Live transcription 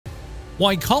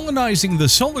Why colonizing the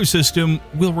solar system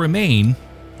will remain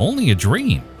only a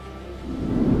dream.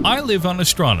 I live on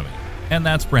astronomy, and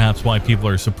that's perhaps why people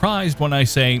are surprised when I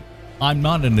say I'm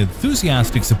not an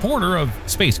enthusiastic supporter of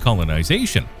space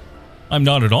colonization. I'm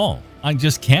not at all. I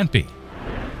just can't be.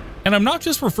 And I'm not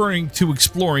just referring to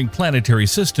exploring planetary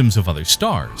systems of other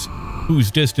stars, whose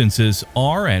distances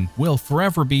are and will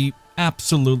forever be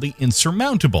absolutely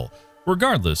insurmountable,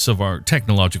 regardless of our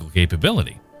technological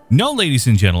capability. No, ladies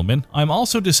and gentlemen, I'm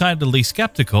also decidedly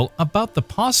skeptical about the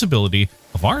possibility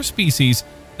of our species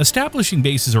establishing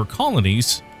bases or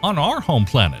colonies on our home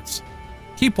planets.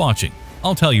 Keep watching,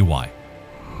 I'll tell you why.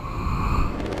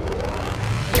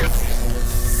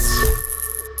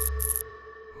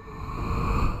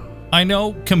 I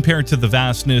know, compared to the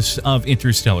vastness of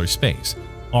interstellar space,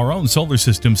 our own solar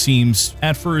system seems,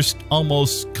 at first,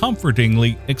 almost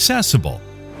comfortingly accessible.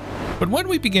 But when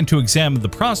we begin to examine the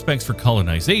prospects for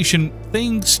colonization,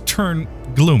 things turn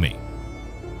gloomy.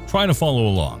 Try to follow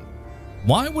along.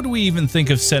 Why would we even think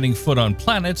of setting foot on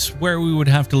planets where we would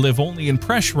have to live only in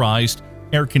pressurized,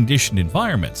 air-conditioned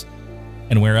environments,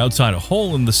 and where outside a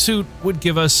hole in the suit would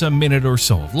give us a minute or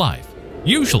so of life?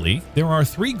 Usually, there are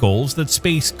three goals that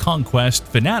space conquest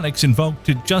fanatics invoke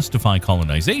to justify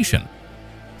colonization: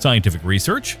 scientific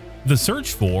research, the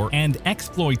search for and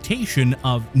exploitation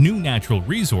of new natural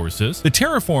resources, the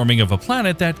terraforming of a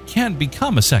planet that can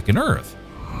become a second Earth.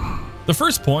 The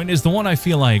first point is the one I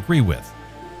feel I agree with.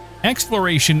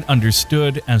 Exploration,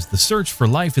 understood as the search for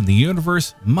life in the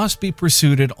universe, must be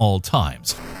pursued at all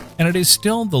times, and it is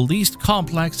still the least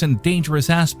complex and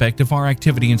dangerous aspect of our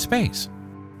activity in space.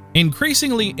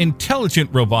 Increasingly intelligent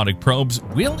robotic probes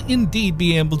will indeed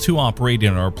be able to operate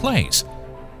in our place,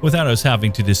 without us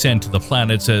having to descend to the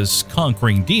planets as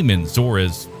conquering demons or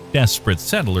as desperate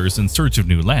settlers in search of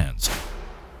new lands.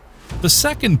 The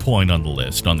second point on the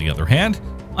list, on the other hand,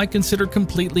 I consider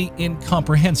completely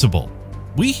incomprehensible.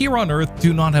 We here on Earth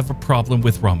do not have a problem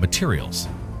with raw materials,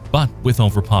 but with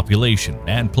overpopulation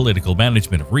and political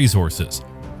management of resources.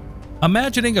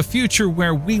 Imagining a future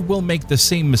where we will make the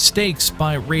same mistakes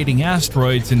by raiding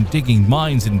asteroids and digging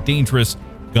mines in dangerous,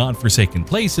 godforsaken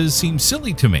places seems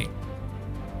silly to me.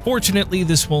 Fortunately,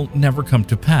 this will never come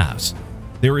to pass.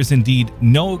 There is indeed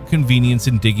no convenience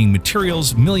in digging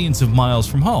materials millions of miles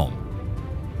from home.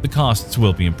 The costs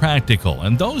will be impractical,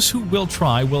 and those who will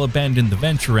try will abandon the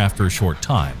venture after a short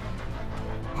time.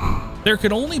 There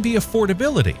could only be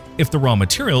affordability if the raw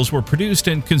materials were produced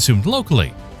and consumed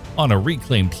locally, on a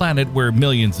reclaimed planet where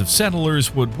millions of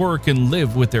settlers would work and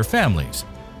live with their families.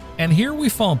 And here we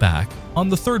fall back on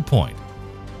the third point.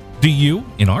 Do you,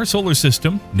 in our solar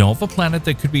system, know of a planet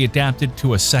that could be adapted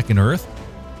to a second Earth?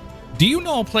 Do you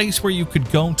know a place where you could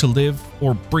go to live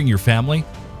or bring your family?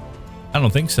 I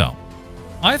don't think so.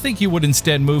 I think you would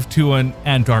instead move to an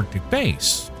Antarctic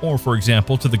base, or for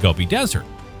example to the Gobi Desert.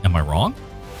 Am I wrong?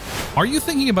 Are you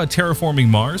thinking about terraforming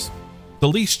Mars, the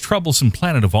least troublesome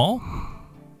planet of all?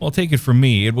 Well, take it from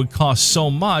me, it would cost so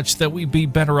much that we'd be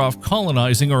better off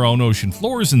colonizing our own ocean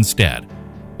floors instead,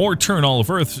 or turn all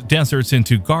of Earth's deserts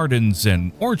into gardens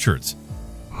and orchards.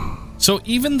 So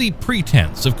even the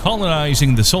pretense of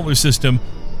colonizing the solar system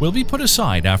will be put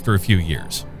aside after a few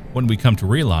years, when we come to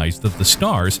realize that the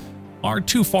stars are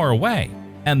too far away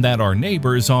and that our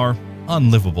neighbors are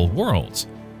unlivable worlds.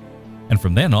 And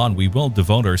from then on, we will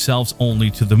devote ourselves only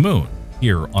to the moon,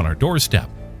 here on our doorstep,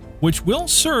 which will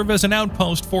serve as an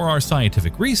outpost for our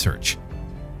scientific research,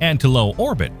 and to low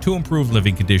orbit to improve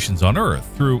living conditions on Earth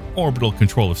through orbital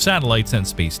control of satellites and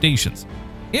space stations.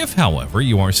 If, however,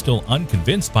 you are still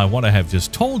unconvinced by what I have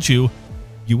just told you,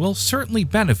 you will certainly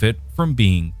benefit from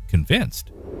being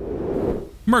convinced.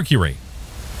 Mercury,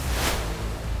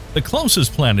 the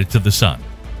closest planet to the Sun.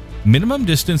 Minimum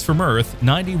distance from Earth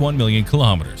 91 million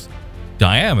kilometers.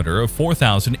 Diameter of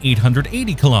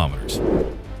 4,880 kilometers.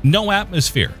 No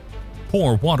atmosphere.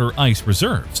 Poor water ice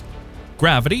reserves.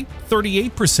 Gravity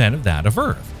 38% of that of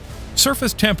Earth.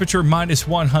 Surface temperature minus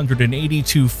 180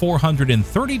 to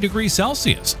 430 degrees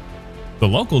Celsius. The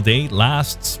local day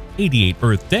lasts 88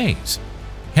 Earth days.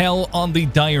 Hell on the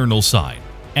diurnal side,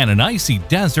 and an icy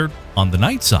desert on the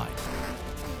night side.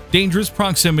 Dangerous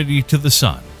proximity to the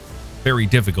Sun. Very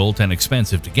difficult and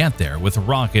expensive to get there with a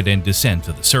rocket and descend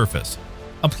to the surface.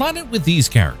 A planet with these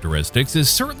characteristics is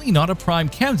certainly not a prime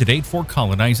candidate for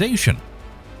colonization.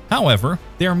 However,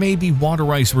 there may be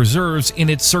water ice reserves in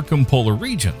its circumpolar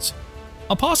regions.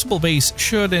 A possible base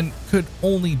should and could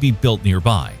only be built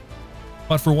nearby.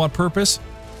 But for what purpose?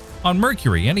 On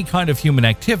Mercury, any kind of human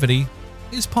activity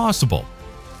is possible.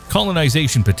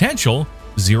 Colonization potential,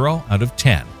 0 out of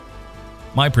 10.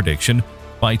 My prediction,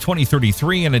 By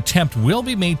 2033, an attempt will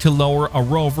be made to lower a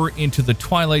rover into the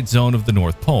twilight zone of the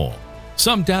North Pole.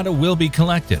 Some data will be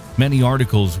collected, many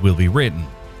articles will be written,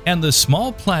 and the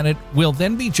small planet will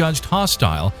then be judged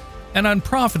hostile and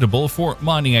unprofitable for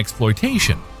mining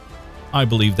exploitation. I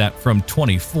believe that from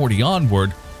 2040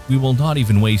 onward, we will not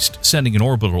even waste sending an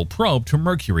orbital probe to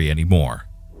Mercury anymore.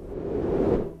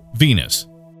 Venus.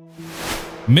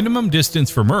 Minimum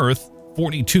distance from Earth,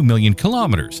 42 million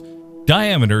kilometers.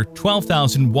 Diameter,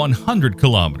 12,100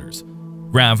 kilometers.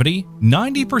 Gravity,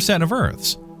 90% of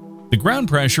Earth's. The ground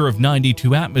pressure of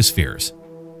 92 atmospheres.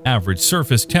 Average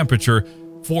surface temperature,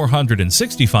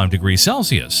 465 degrees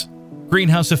Celsius.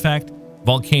 Greenhouse effect,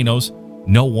 volcanoes,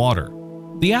 no water.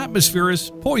 The atmosphere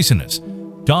is poisonous,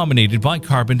 dominated by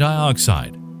carbon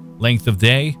dioxide. Length of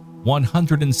day,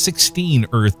 116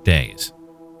 Earth days.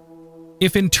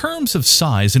 If in terms of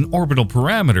size and orbital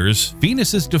parameters,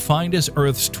 Venus is defined as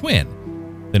Earth's twin,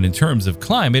 then in terms of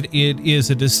climate, it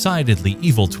is a decidedly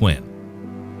evil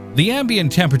twin. The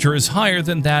ambient temperature is higher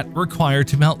than that required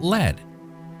to melt lead.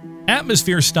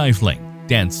 Atmosphere stifling,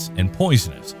 dense, and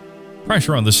poisonous.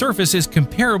 Pressure on the surface is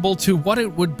comparable to what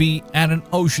it would be at an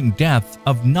ocean depth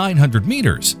of 900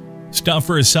 meters. Stuff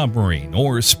for a submarine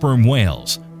or sperm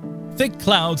whales. Thick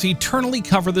clouds eternally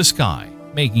cover the sky,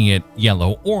 making it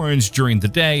yellow-orange during the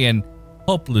day and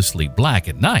hopelessly black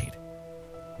at night.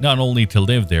 Not only to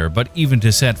live there, but even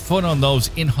to set foot on those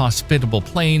inhospitable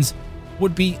plains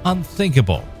would be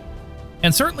unthinkable.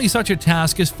 And certainly such a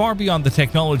task is far beyond the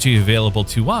technology available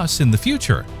to us in the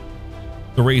future.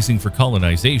 The raising for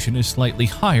colonization is slightly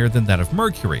higher than that of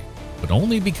Mercury, but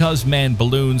only because manned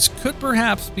balloons could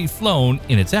perhaps be flown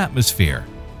in its atmosphere.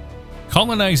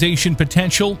 Colonization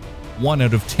potential, 1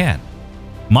 out of 10.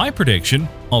 My prediction,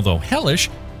 although hellish,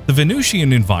 the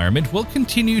Venusian environment will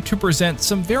continue to present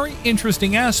some very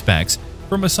interesting aspects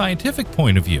from a scientific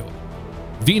point of view.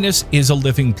 Venus is a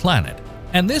living planet,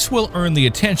 and this will earn the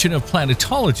attention of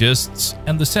planetologists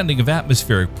and the sending of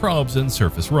atmospheric probes and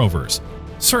surface rovers.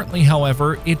 Certainly,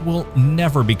 however, it will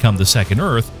never become the second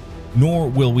Earth, nor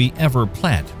will we ever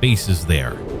plant bases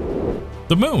there.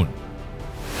 The Moon.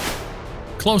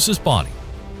 Closest body.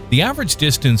 The average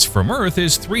distance from Earth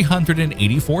is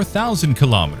 384,000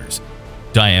 kilometers.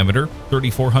 Diameter,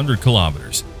 3,400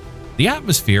 kilometers. The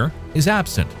atmosphere is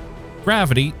absent.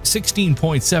 Gravity,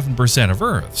 16.7% of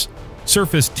Earth's.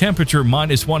 Surface temperature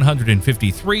minus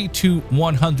 153 to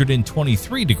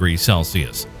 123 degrees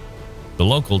Celsius. The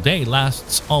local day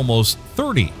lasts almost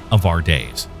 30 of our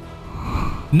days.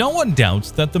 No one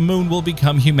doubts that the Moon will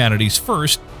become humanity's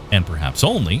first, and perhaps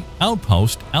only,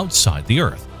 outpost outside the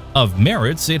Earth. Of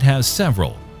merits, it has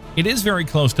several. It is very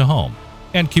close to home,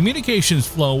 and communications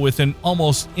flow with an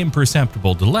almost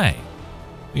imperceptible delay.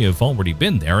 We have already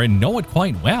been there and know it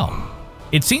quite well.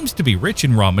 It seems to be rich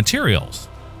in raw materials,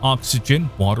 oxygen,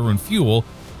 water, and fuel,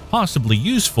 possibly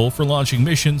useful for launching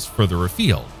missions further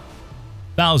afield.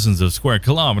 Thousands of square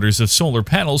kilometers of solar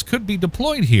panels could be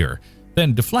deployed here,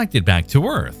 then deflected back to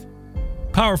Earth.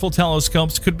 Powerful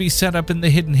telescopes could be set up in the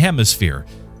hidden hemisphere,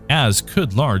 as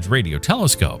could large radio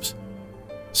telescopes.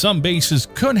 Some bases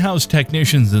could house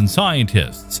technicians and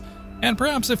scientists, and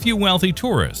perhaps a few wealthy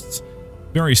tourists.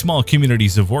 Very small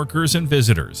communities of workers and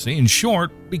visitors. In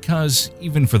short, because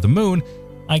even for the Moon,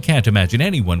 I can't imagine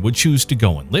anyone would choose to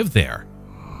go and live there.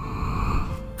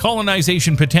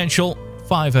 Colonization potential,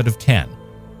 5 out of 10.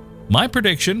 My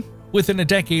prediction, within a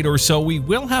decade or so we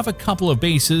will have a couple of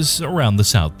bases around the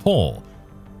South Pole.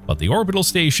 But the orbital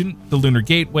station, the Lunar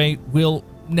Gateway, will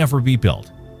never be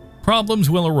built. Problems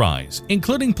will arise,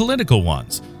 including political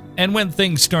ones, and when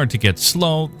things start to get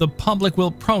slow, the public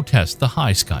will protest the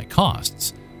high sky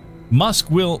costs. Musk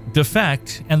will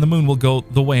defect and the Moon will go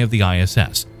the way of the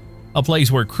ISS, a place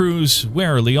where crews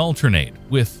warily alternate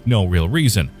with no real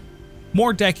reason.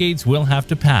 More decades will have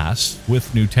to pass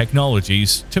with new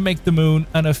technologies to make the Moon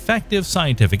an effective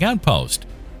scientific outpost,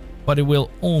 but it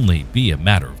will only be a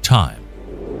matter of time.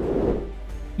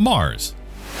 Mars.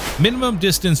 Minimum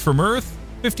distance from Earth,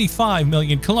 55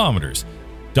 million kilometers.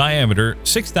 Diameter,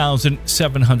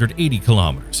 6,780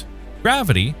 kilometers.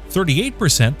 Gravity,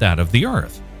 38% that of the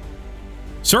Earth.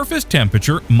 Surface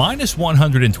temperature, minus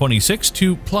 126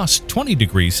 to plus 20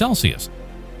 degrees Celsius.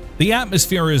 The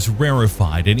atmosphere is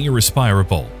rarefied and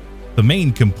irrespirable, the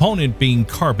main component being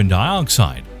carbon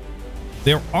dioxide.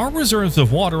 There are reserves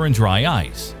of water and dry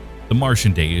ice. The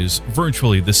Martian day is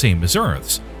virtually the same as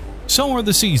Earth's. So are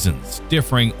the seasons,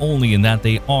 differing only in that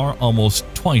they are almost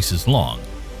twice as long.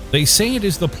 They say it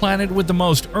is the planet with the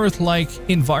most Earth-like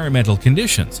environmental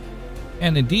conditions,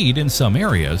 and indeed in some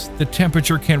areas the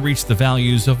temperature can reach the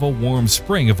values of a warm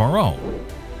spring of our own.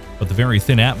 but the very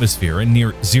thin atmosphere and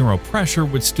near zero pressure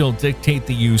would still dictate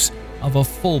the use of a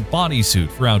full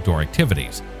bodysuit for outdoor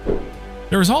activities.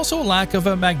 There is also a lack of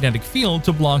a magnetic field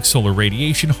to block solar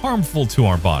radiation harmful to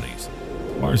our bodies.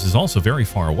 Mars is also very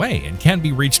far away and can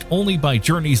be reached only by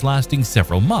journeys lasting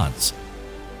several months.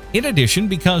 In addition,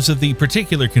 because of the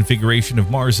particular configuration of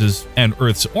Mars's and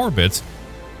Earth's orbits,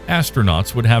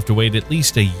 astronauts would have to wait at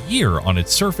least a year on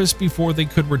its surface before they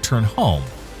could return home.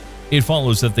 It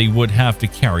follows that they would have to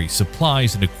carry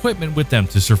supplies and equipment with them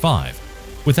to survive,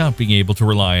 without being able to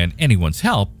rely on anyone's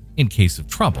help in case of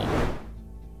trouble.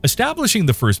 Establishing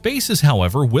the first bases,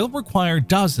 however, will require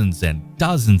dozens and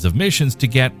dozens of missions to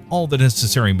get all the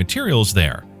necessary materials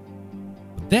there.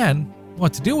 But then,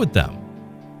 what to do with them?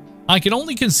 I can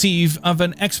only conceive of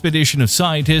an expedition of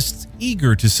scientists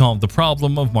eager to solve the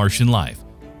problem of Martian life,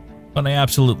 but I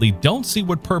absolutely don't see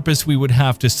what purpose we would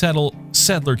have to settle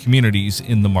settler communities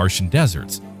in the Martian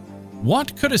deserts.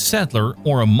 What could a settler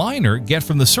or a miner get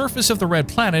from the surface of the red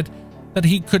planet that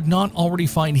he could not already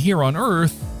find here on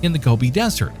Earth in the Gobi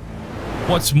Desert?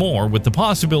 What's more, with the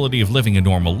possibility of living a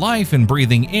normal life and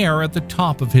breathing air at the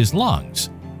top of his lungs?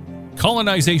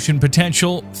 Colonization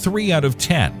potential 3 out of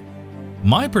 10.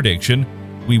 My prediction,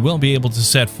 we will be able to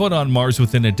set foot on Mars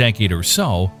within a decade or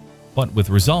so, but with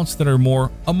results that are more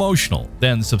emotional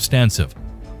than substantive.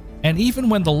 And even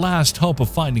when the last hope of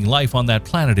finding life on that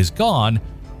planet is gone,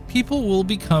 people will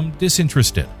become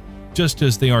disinterested, just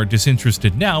as they are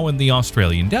disinterested now in the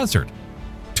Australian desert.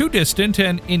 Too distant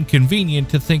and inconvenient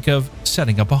to think of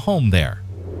setting up a home there.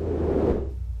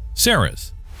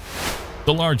 Ceres,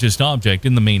 the largest object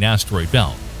in the main asteroid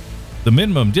belt. The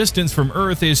minimum distance from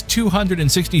Earth is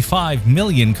 265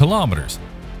 million kilometers,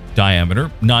 diameter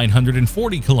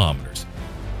 940 kilometers,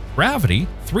 gravity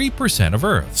 3% of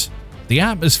Earth's. The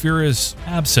atmosphere is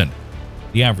absent,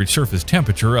 the average surface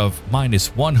temperature of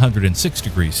 -106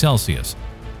 degrees Celsius.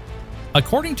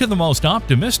 According to the most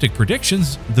optimistic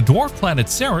predictions, the dwarf planet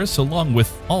Ceres, along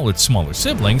with all its smaller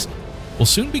siblings, will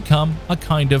soon become a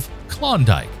kind of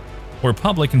Klondike, where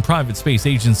public and private space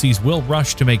agencies will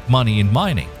rush to make money in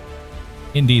mining.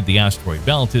 Indeed, the asteroid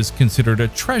belt is considered a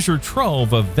treasure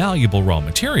trove of valuable raw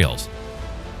materials.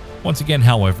 Once again,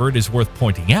 however, it is worth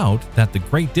pointing out that the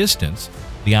great distance,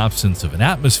 the absence of an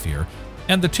atmosphere,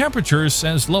 and the temperatures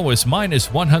as low as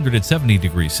 -170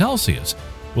 degrees Celsius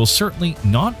will certainly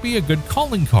not be a good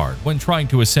calling card when trying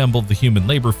to assemble the human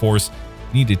labor force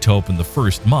needed to open the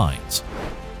first mines.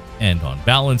 And on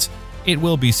balance, it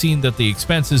will be seen that the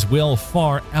expenses will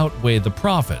far outweigh the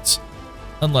profits,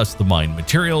 unless the mined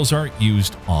materials are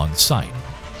used on site.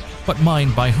 But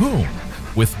mined by whom?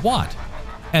 With what?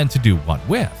 And to do what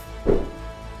with?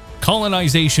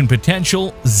 Colonization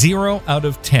potential 0 out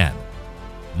of 10.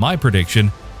 My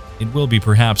prediction, it will be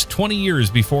perhaps 20 years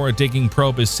before a digging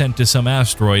probe is sent to some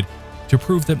asteroid to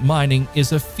prove that mining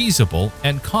is a feasible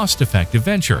and cost-effective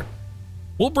venture.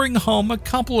 We'll bring home a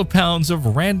couple of pounds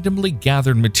of randomly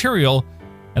gathered material,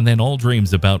 and then all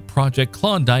dreams about Project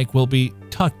Klondike will be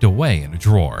tucked away in a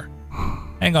drawer.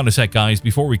 Hang on a sec, guys,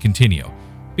 before we continue.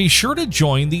 Be sure to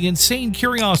join the Insane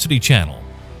Curiosity channel.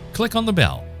 Click on the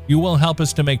bell. You will help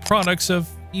us to make products of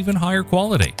even higher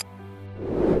quality.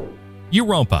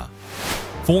 Europa,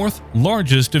 4th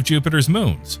largest of Jupiter's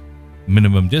moons.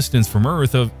 Minimum distance from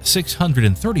Earth of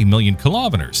 630 million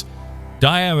kilometers.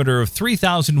 Diameter of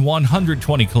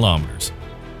 3,120 kilometers.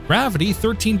 Gravity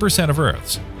 13% of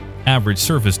Earth's. Average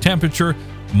surface temperature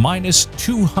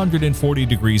 -240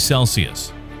 degrees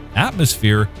Celsius.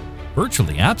 Atmosphere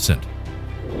virtually absent.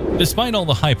 Despite all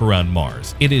the hype around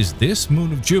Mars, it is this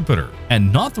moon of Jupiter,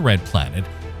 and not the red planet,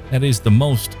 that is the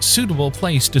most suitable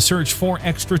place to search for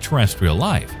extraterrestrial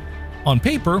life. On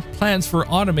paper, plans for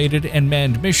automated and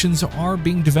manned missions are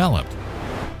being developed.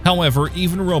 However,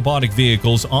 even robotic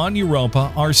vehicles on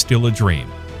Europa are still a dream,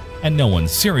 and no one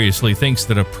seriously thinks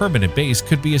that a permanent base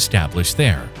could be established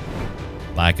there.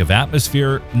 Lack of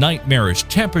atmosphere, nightmarish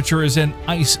temperatures, and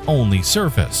ice-only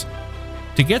surface.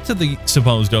 To get to the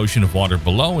supposed ocean of water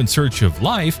below in search of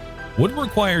life would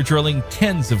require drilling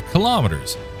tens of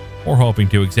kilometers, or hoping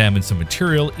to examine some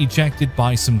material ejected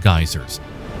by some geysers.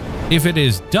 If it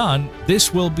is done,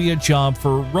 this will be a job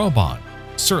for a robot,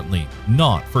 certainly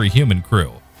not for a human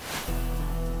crew.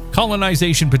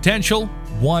 Colonization potential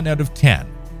 1 out of 10.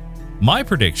 My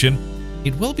prediction,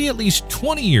 it will be at least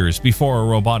 20 years before a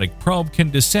robotic probe can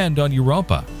descend on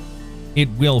Europa. It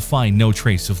will find no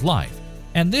trace of life,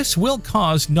 and this will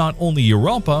cause not only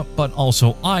Europa, but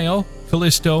also Io,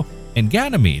 Callisto, and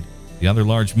Ganymede, the other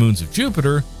large moons of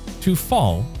Jupiter, to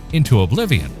fall into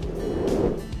oblivion.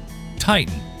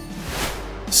 Titan,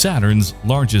 Saturn's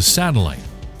largest satellite.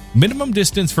 Minimum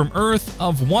distance from Earth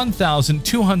of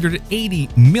 1,280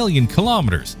 million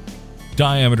kilometers.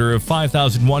 Diameter of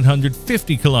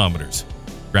 5,150 kilometers.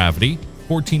 Gravity,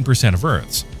 14% of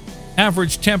Earth's.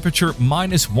 Average temperature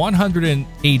minus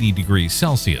 180 degrees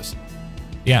Celsius.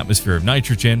 The atmosphere of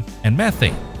nitrogen and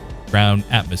methane. Ground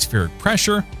atmospheric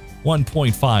pressure,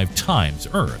 1.5 times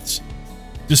Earth's.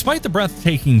 Despite the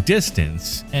breathtaking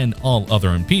distance and all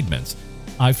other impediments,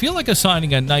 I feel like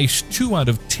assigning a nice 2 out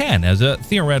of 10 as a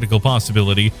theoretical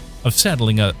possibility of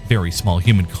settling a very small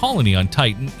human colony on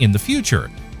Titan in the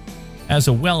future. As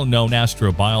a well-known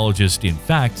astrobiologist in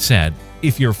fact said,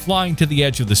 if you're flying to the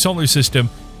edge of the solar system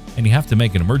and you have to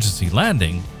make an emergency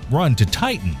landing, run to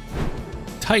Titan.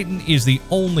 Titan is the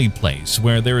only place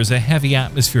where there is a heavy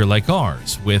atmosphere like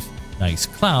ours, with nice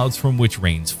clouds from which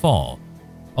rains fall.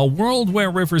 A world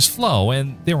where rivers flow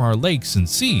and there are lakes and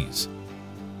seas.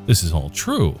 This is all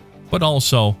true, but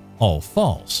also all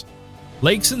false.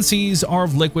 Lakes and seas are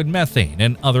of liquid methane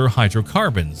and other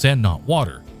hydrocarbons and not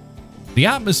water. The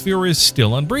atmosphere is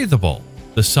still unbreathable.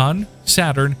 The Sun,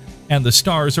 Saturn, and the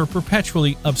stars are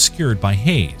perpetually obscured by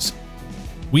haze.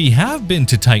 We have been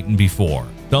to Titan before,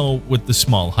 though with the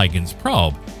small Huygens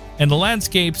probe, and the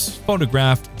landscapes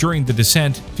photographed during the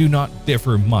descent do not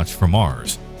differ much from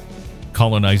ours.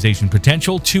 Colonization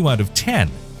potential 2 out of 10.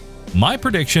 My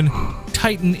prediction,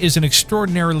 Titan is an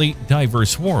extraordinarily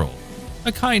diverse world,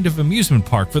 a kind of amusement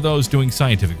park for those doing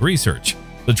scientific research.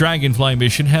 The Dragonfly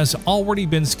mission has already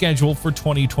been scheduled for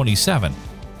 2027,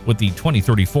 with the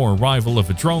 2034 arrival of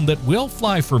a drone that will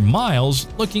fly for miles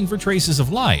looking for traces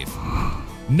of life.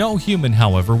 No human,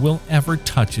 however, will ever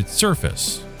touch its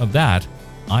surface. Of that,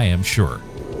 I am sure.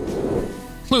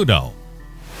 Pluto.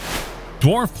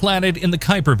 Dwarf planet in the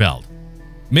Kuiper Belt.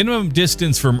 Minimum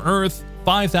distance from Earth,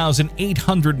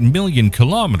 5,800 million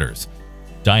kilometers.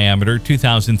 Diameter,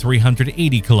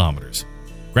 2,380 kilometers.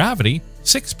 Gravity,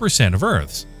 6% of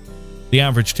Earth's. The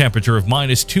average temperature of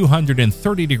minus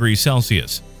 230 degrees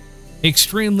Celsius.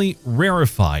 Extremely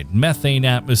rarefied methane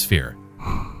atmosphere.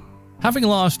 Having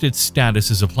lost its status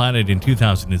as a planet in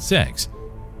 2006,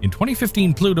 in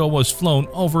 2015 Pluto was flown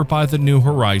over by the New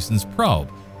Horizons probe,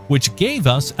 which gave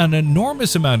us an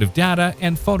enormous amount of data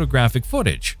and photographic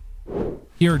footage.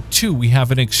 Here too we have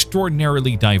an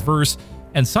extraordinarily diverse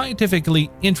and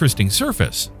scientifically interesting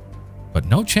surface, but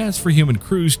no chance for human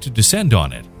crews to descend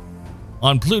on it.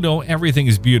 On Pluto everything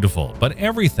is beautiful, but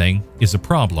everything is a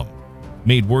problem,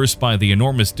 made worse by the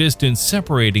enormous distance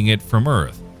separating it from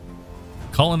Earth.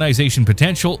 Colonization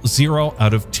potential 0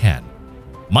 out of 10.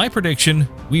 My prediction,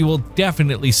 we will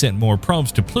definitely send more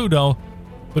probes to Pluto,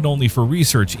 but only for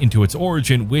research into its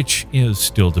origin, which is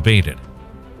still debated.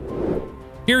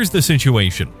 Here's the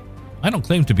situation. I don't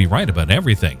claim to be right about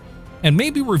everything, and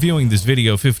maybe reviewing this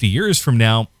video 50 years from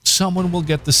now, someone will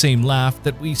get the same laugh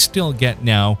that we still get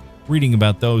now reading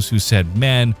about those who said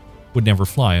men would never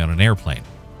fly on an airplane.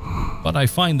 But I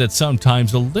find that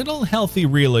sometimes a little healthy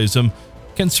realism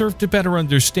can serve to better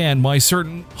understand why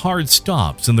certain hard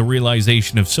stops in the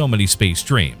realization of so many space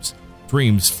dreams.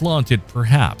 Dreams flaunted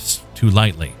perhaps too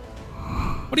lightly.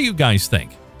 What do you guys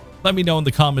think? Let me know in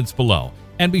the comments below,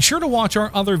 and be sure to watch our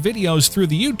other videos through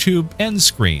the YouTube end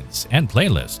screens and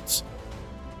playlists.